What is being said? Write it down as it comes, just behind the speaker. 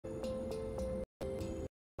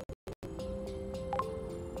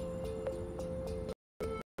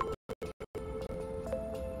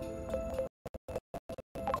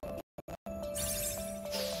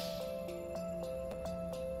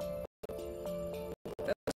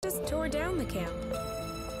tore down the camp.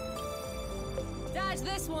 Dodge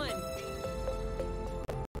this one!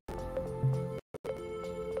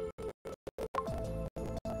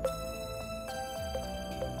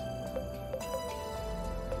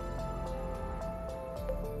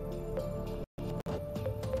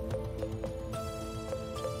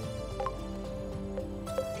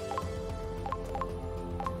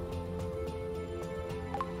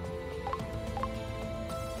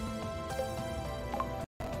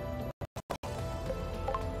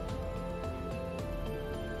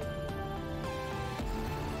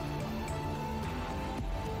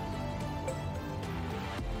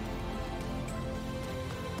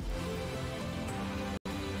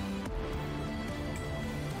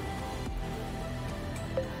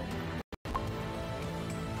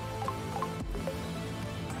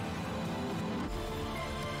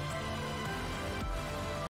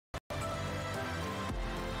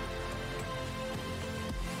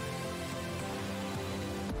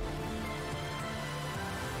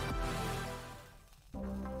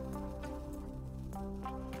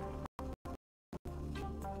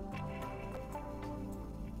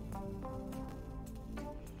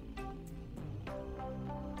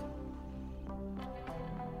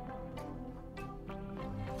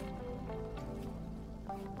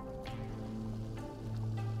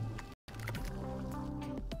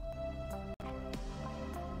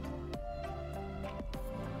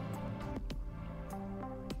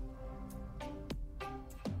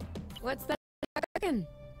 What's that cooking?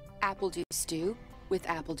 Apple juice stew with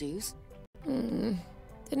apple juice.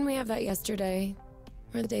 Didn't we have that yesterday?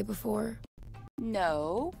 Or the day before?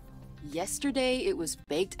 No. Yesterday it was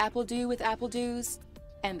baked apple dew with apple juice,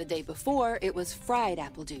 and the day before it was fried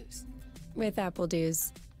apple juice. With apple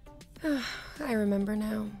dews. I remember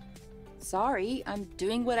now. Sorry, I'm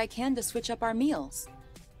doing what I can to switch up our meals.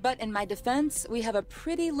 But in my defense, we have a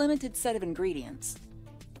pretty limited set of ingredients.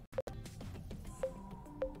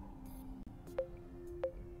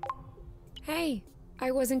 Hey,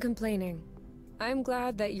 I wasn't complaining. I'm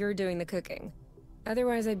glad that you're doing the cooking.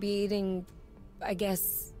 Otherwise I'd be eating, I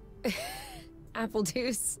guess, apple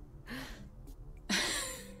juice.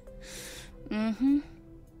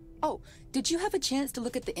 Oh, did you have a chance to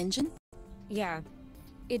look at the engine? Yeah.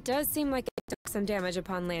 It does seem like it took some damage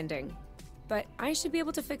upon landing. But I should be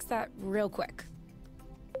able to fix that real quick.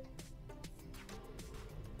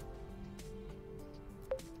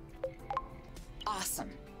 Awesome.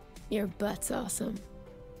 Your butt's awesome.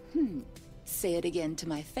 Say it again to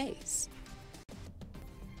my face.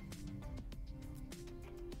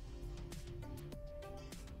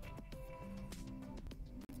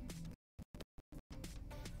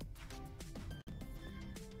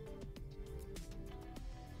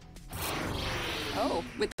 Oh,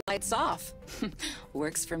 with the lights off.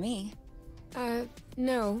 Works for me.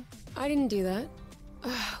 No. I didn't do that.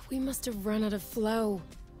 We must have run out of flow.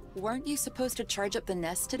 Weren't you supposed to charge up the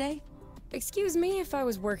nest today? Excuse me if I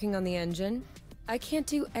was working on the engine. I can't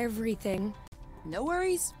do everything. No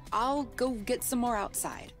worries. I'll go get some more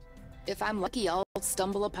outside. If I'm lucky, I'll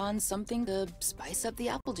stumble upon something to spice up the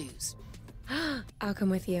apple juice. I'll come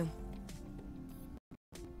with you.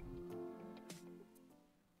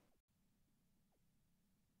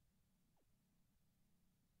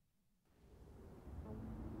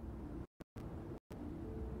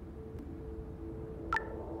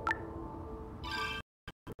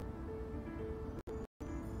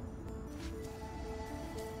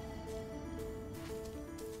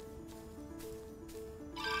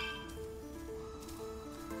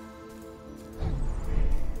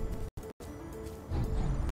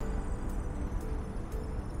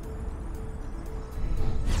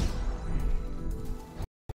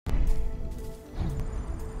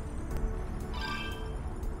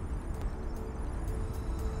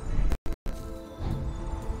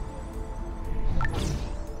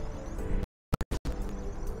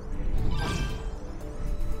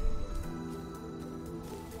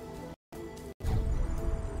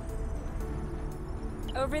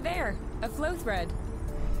 Over there, a flow thread.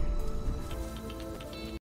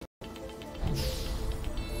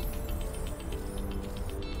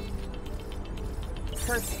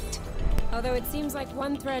 Perfect. Although it seems like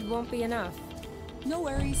one thread won't be enough. No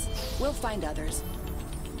worries. We'll find others.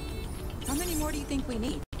 How many more do you think we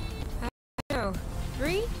need? I don't know.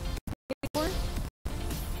 3? Maybe 4?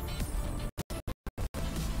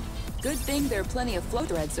 Good thing there are plenty of flow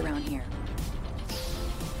threads around here.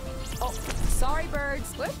 Oh, sorry,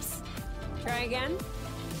 birds. Whoops. Try again.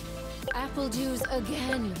 Apple juice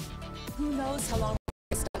again. Who knows how long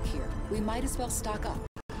we're stuck here? We might as well stock up.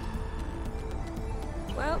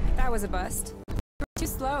 Well, that was a bust. Too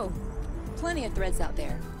slow. Plenty of threads out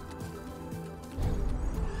there.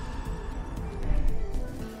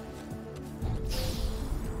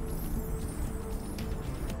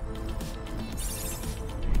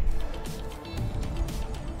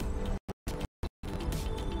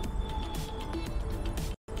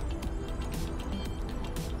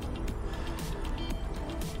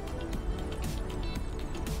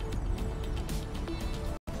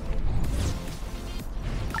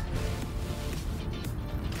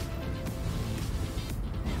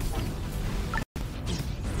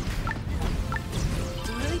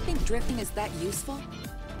 drifting is that useful?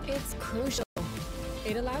 It's crucial.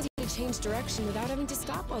 It allows you to change direction without having to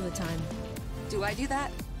stop all the time. Do I do that?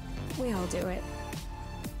 We all do it.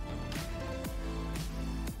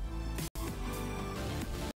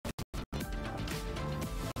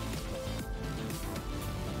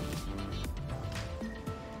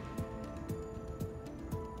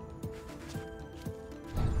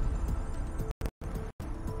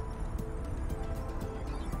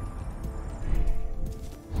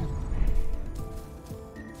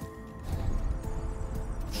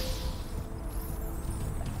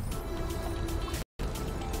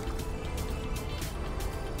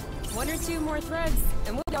 One or two more threads,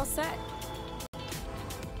 and we'll be all set.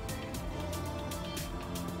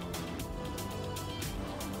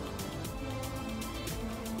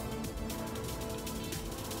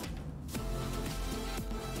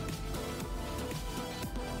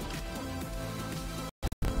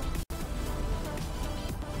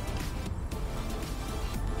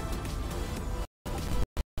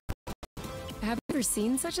 Have you ever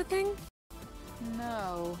seen such a thing?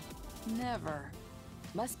 No, never.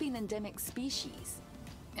 Must be an endemic species.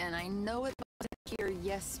 And I know it wasn't here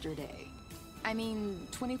yesterday. I mean,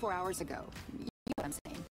 24 hours ago. You know what I'm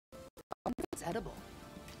saying. I wonder if it's edible.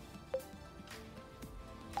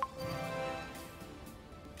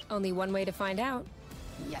 Only one way to find out.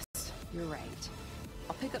 Yes, you're right.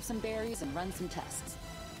 I'll pick up some berries and run some tests.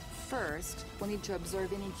 First, we'll need to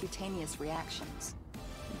observe any cutaneous reactions.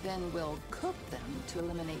 Then we'll cook them to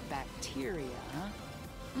eliminate bacteria.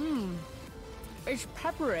 Mmm. It's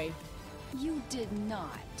peppery. You did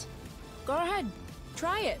not. Go ahead.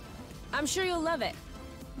 Try it. I'm sure you'll love it.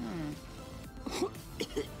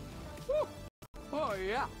 Oh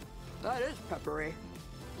yeah, that is peppery.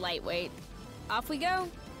 Lightweight. Off we go.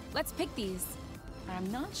 Let's pick these.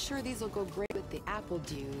 I'm not sure these will go great with the apple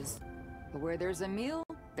dews. But where there's a meal,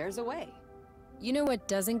 there's a way. You know what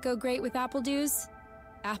doesn't go great with apple dews?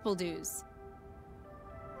 Apple dews.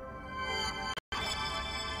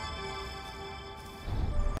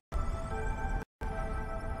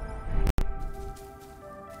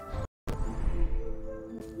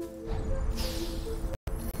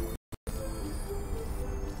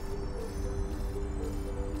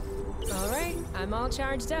 All right, I'm all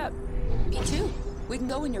charged up. Me too. We can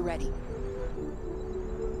go when you're ready.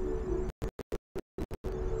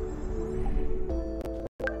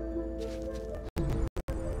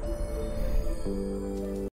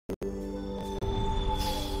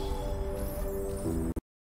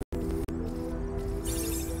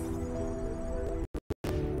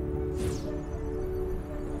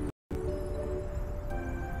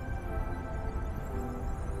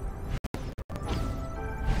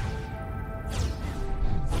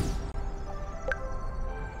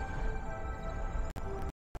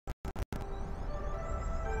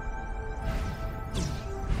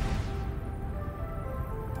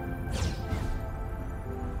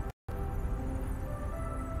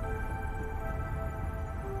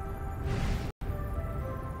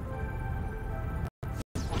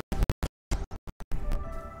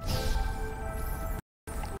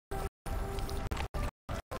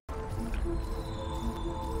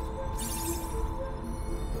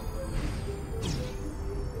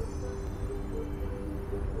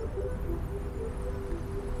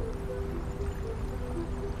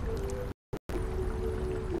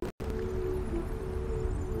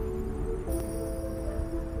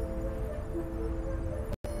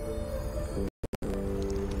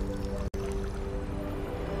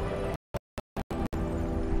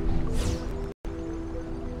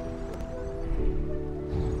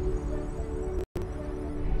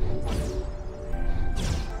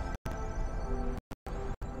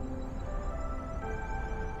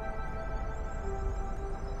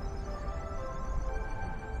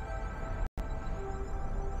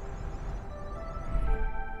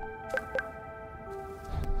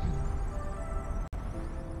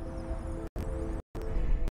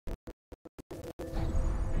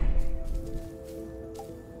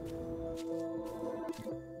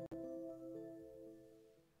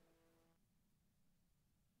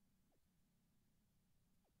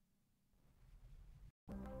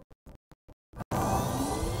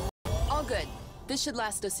 All good. This should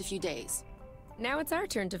last us a few days. Now it's our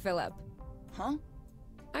turn to fill up. Huh?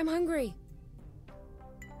 I'm hungry.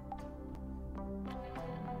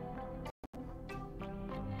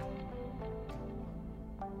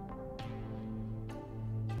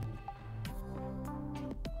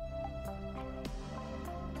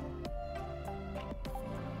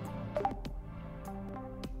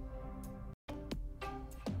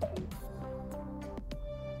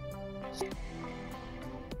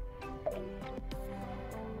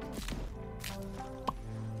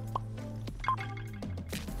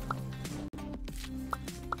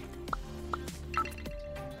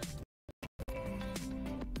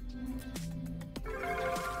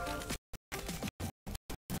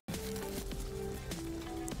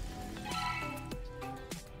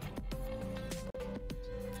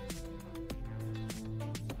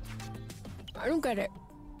 don't get it.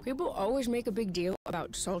 People always make a big deal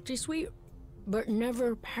about salty sweet, but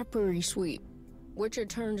never peppery sweet, which it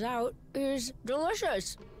turns out is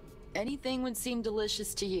delicious. Anything would seem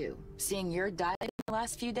delicious to you, seeing your diet in the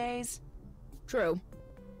last few days? True,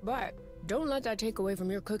 but don't let that take away from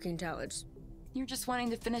your cooking talents. You're just wanting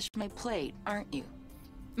to finish my plate, aren't you?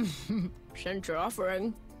 Since you're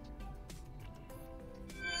offering.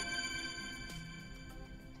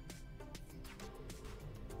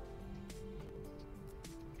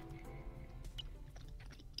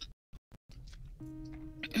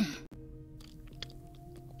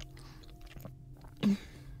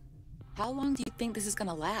 How long do you think this is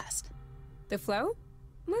gonna last? The flow?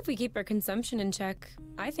 Well, if we keep our consumption in check,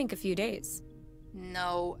 I think a few days.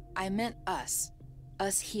 No, I meant us.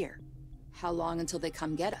 Us here. How long until they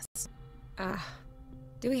come get us?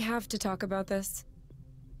 Do we have to talk about this?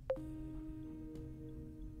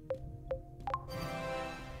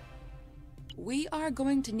 We are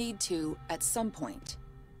going to need to at some point.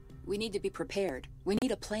 We need to be prepared. We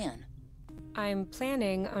need a plan. I'm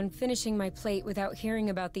planning on finishing my plate without hearing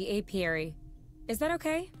about the apiary. Is that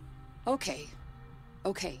okay? Okay.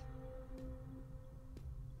 Okay.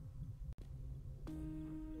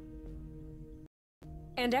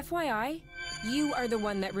 And FYI, you are the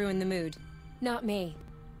one that ruined the mood, not me.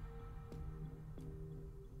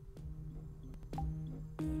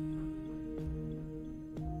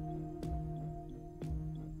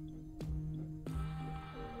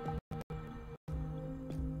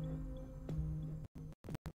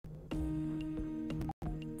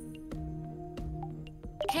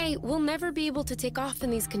 Hey, we'll never be able to take off in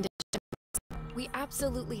these conditions. We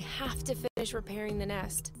absolutely have to finish repairing the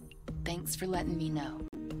nest. Thanks for letting me know.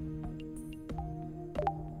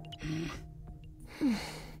 Do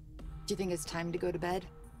you think it's time to go to bed?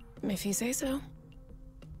 If you say so.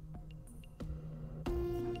 Do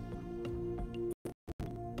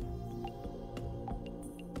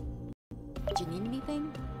you need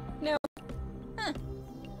anything? No. Huh.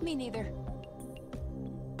 Me neither.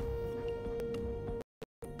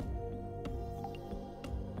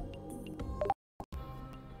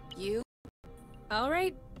 You? All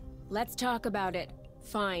right, let's talk about it.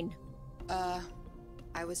 Fine.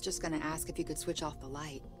 I was just gonna ask if you could switch off the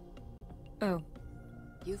light. Oh.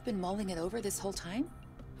 You've been mulling it over this whole time?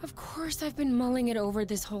 Of course I've been mulling it over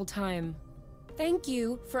this whole time. Thank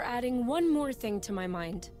you for adding one more thing to my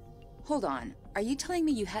mind. Hold on, are you telling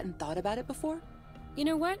me you hadn't thought about it before? You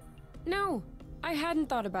know what? No, I hadn't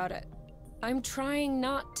thought about it. I'm trying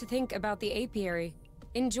not to think about the apiary.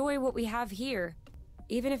 Enjoy what we have here,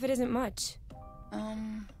 even if it isn't much.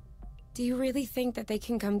 Do you really think that they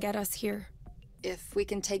can come get us here? If we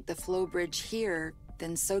can take the flow bridge here,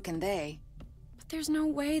 then so can they. But there's no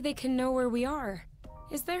way they can know where we are,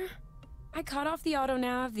 is there? I cut off the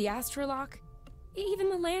autonav, the astrolock. Even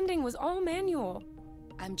the landing was all manual.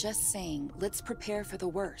 I'm just saying, let's prepare for the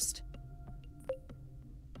worst.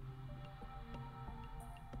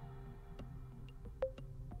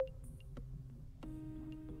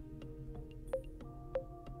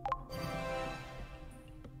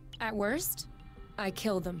 At worst, I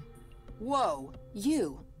kill them. Whoa,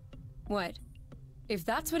 you! What? If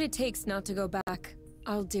that's what it takes not to go back,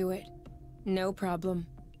 I'll do it. No problem.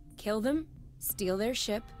 Kill them, steal their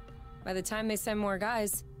ship. By the time they send more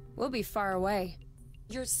guys, we'll be far away.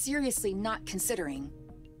 You're seriously not considering.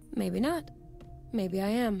 Maybe not. Maybe I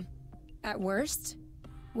am. At worst,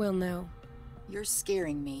 we'll know. You're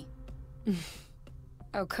scaring me.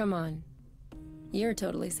 Oh, come on. You're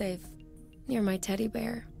totally safe. You're my teddy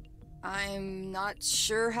bear. I'm not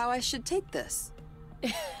sure how I should take this.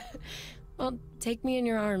 Well, take me in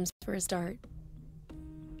your arms for a start.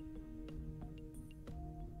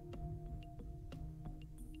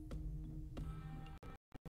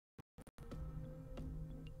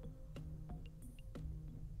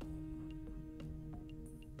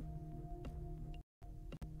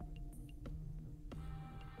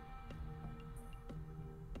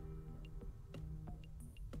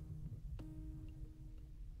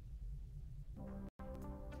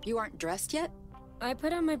 You aren't dressed yet? I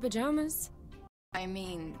put on my pajamas. I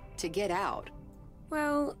mean, to get out.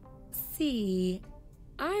 Well, see,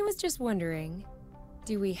 I was just wondering,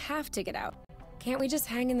 do we have to get out? Can't we just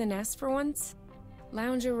hang in the nest for once?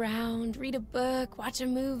 Lounge around, read a book, watch a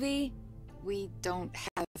movie? We don't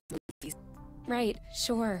have movies. Right,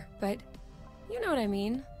 sure, but you know what I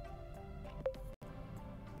mean.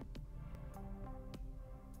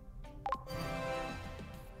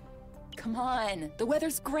 Come on, the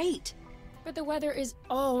weather's great. But the weather is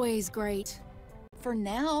always great. For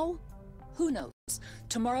now. Who knows?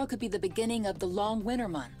 Tomorrow could be the beginning of the long winter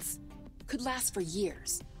months. Could last for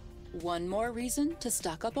years. One more reason to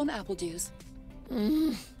stock up on apple juice.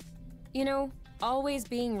 You know, always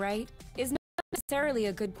being right is not necessarily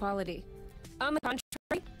a good quality. On the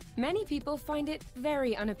contrary, many people find it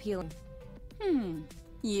very unappealing.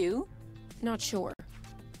 You? Not sure.